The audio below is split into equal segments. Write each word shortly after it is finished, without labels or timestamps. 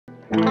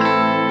All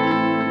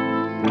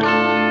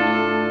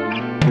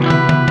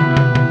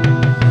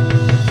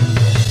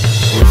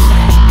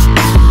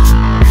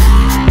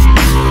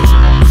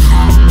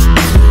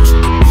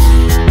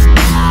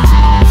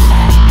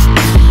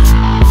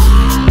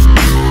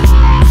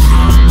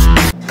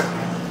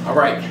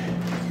right,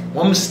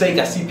 one mistake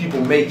I see people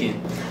making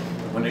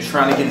when they're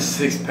trying to get a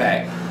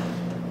six-pack,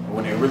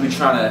 when they're really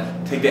trying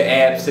to take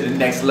their abs to the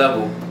next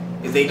level,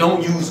 is they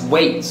don't use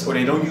weights or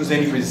they don't use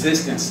any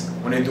resistance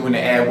when they're doing the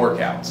ab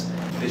workouts.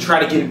 They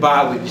try to get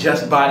by with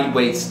just body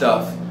weight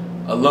stuff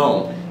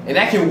alone. And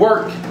that can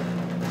work.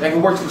 That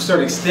can work to a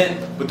certain extent,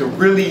 but to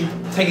really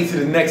take it to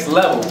the next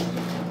level,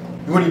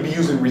 you want to be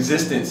using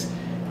resistance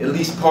at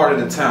least part of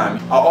the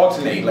time. I'll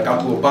alternate, like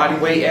I'll do a body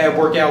weight ab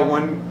workout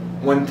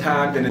one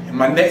time, then in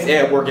my next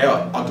ab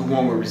workout, I'll do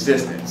one with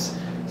resistance.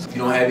 So if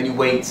you don't have any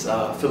weights,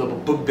 fill up a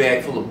book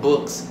bag full of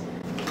books,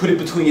 put it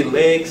between your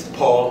legs,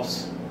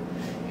 pause,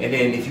 and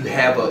then if you're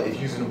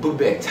using a book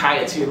bag, tie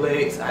it to your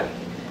legs, and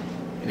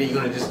then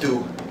you're gonna just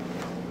do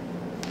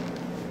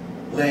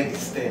leg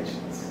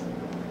extensions.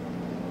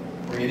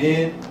 Bring it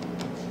in.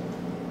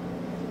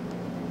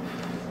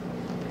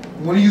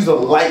 You want to use a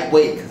light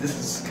weight because this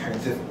is kind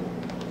of difficult.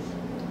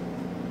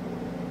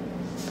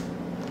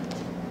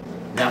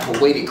 Now for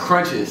weighted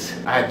crunches,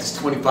 I have this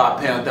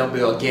 25-pound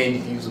dumbbell. Again,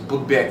 you can use a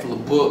book bag full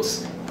of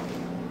books.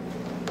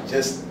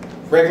 Just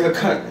regular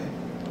crunch,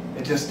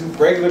 and just do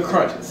regular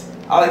crunches.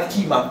 I like to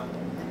keep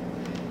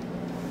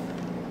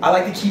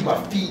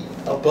my feet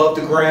above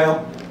the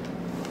ground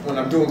when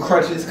I'm doing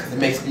crunches because it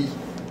makes me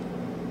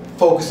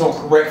focus on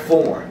correct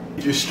form.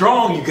 If you're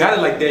strong, you got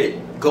it like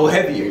that, go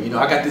heavier. You know,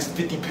 I got this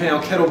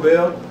 50-pound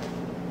kettlebell.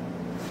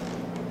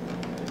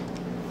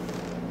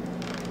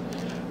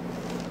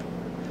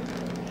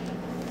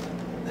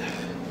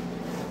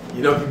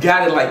 You know, if you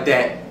got it like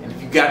that, and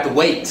if you got the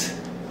weight,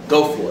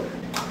 go for it.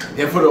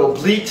 Then for the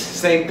obliques,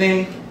 same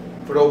thing.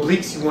 For the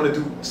obliques, you want to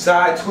do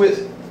side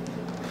twist.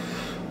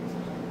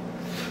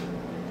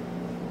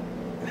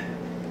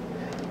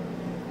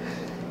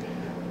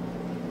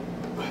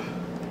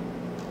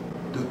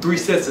 Do 3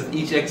 sets of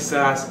each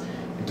exercise,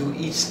 and do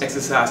each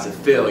exercise to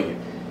failure.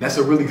 That's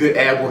a really good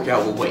ab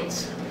workout with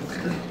weights.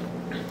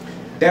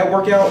 That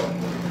workout,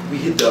 we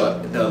hit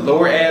the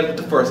lower abs with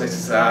the first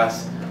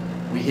exercise,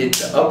 we hit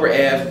the upper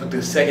abs with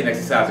the second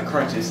exercise, the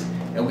crunches,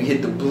 and we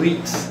hit the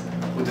obliques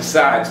with the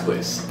side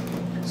twists.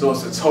 So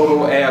it's a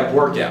total ab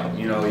workout.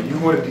 You know, you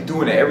want to be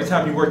doing it every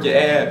time you work your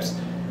abs,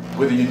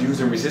 whether you're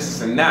using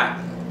resistance or not.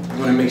 You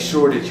want to make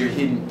sure that you're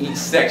hitting each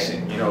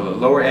section. You know, the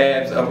lower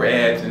abs, upper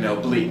abs, and the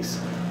obliques.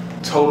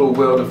 Total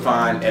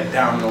well-defined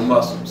abdominal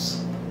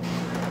muscles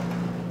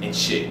and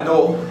shit. I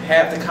know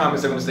half the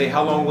comments are gonna say,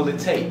 how long will it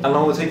take? How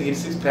long will it take to get a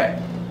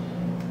six-pack?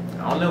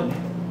 I don't know,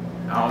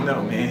 man. I don't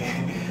know,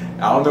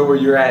 man. I don't know where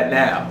you're at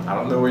now. I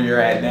don't know where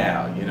you're at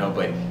now, you know,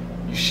 but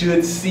you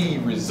should see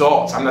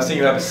results. I'm not saying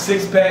you'll have a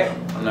six-pack.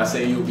 I'm not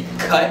saying you'll be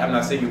cut. I'm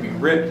not saying you'll be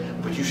ripped,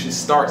 but you should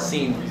start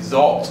seeing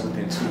results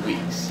within 2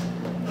 weeks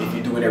if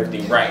you're doing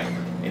everything right.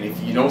 And if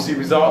you don't see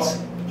results,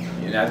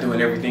 you're not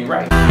doing everything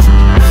right.